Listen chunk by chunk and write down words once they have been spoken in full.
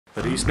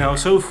But he's now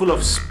so full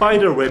of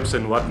spider webs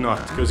and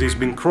whatnot, because he's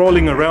been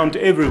crawling around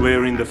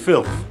everywhere in the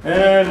filth.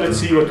 And let's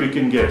see what we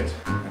can get.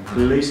 I'm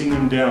placing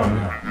him down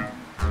now.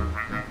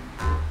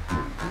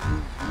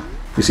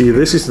 You see,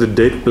 this is the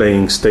dead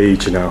playing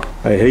stage now.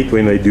 I hate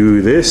when they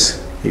do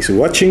this. He's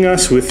watching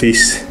us with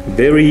his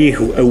very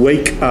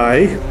awake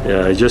eye.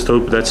 Yeah, I just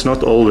hope that's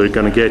not all we're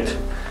gonna get.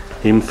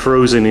 Him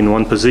frozen in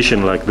one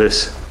position like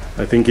this.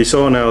 I think he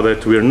saw now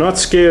that we're not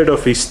scared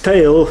of his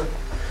tail,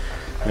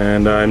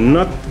 and I'm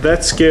not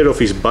that scared of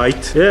his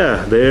bite.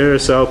 Yeah,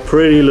 there's our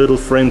pretty little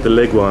friend, the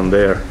leguaan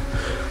there.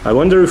 I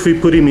wonder if we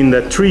put him in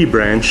that tree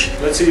branch.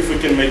 Let's see if we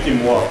can make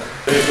him walk.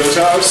 There goes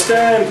our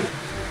stand.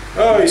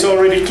 Oh, he's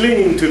already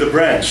clinging to the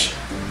branch.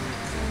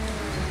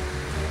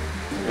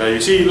 You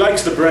see, he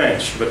likes the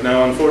branch, but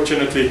now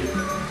unfortunately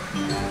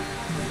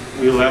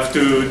we'll have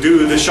to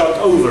do the shot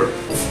over.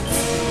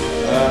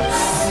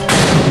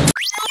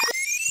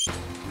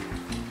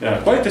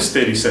 Yeah, quite a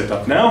steady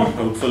setup now.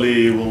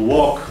 Hopefully we'll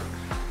walk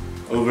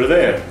over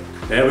there.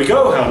 There we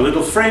go, our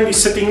little friend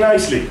is sitting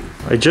nicely.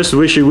 I just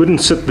wish he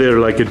wouldn't sit there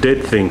like a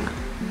dead thing.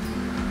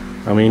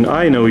 I mean,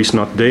 I know he's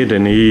not dead,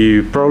 and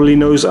he probably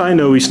knows I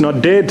know he's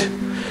not dead.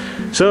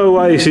 So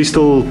why is he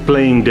still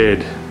playing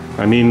dead?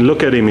 I mean,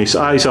 look at him, his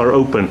eyes are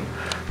open.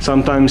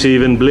 Sometimes he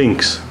even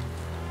blinks.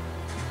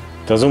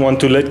 Doesn't want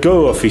to let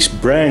go of his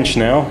branch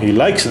now. He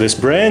likes this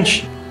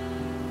branch.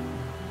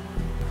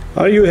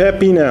 Are you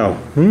happy now?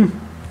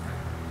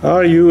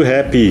 Are you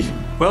happy?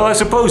 Well, I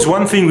suppose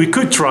one thing we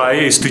could try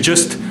is to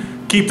just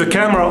keep the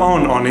camera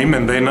on him,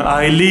 and then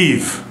I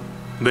leave.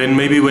 Then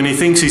maybe when he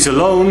thinks he's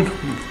alone,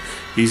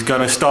 he's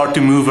gonna start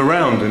to move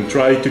around and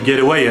try to get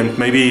away and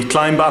maybe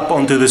climb up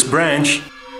onto this branch.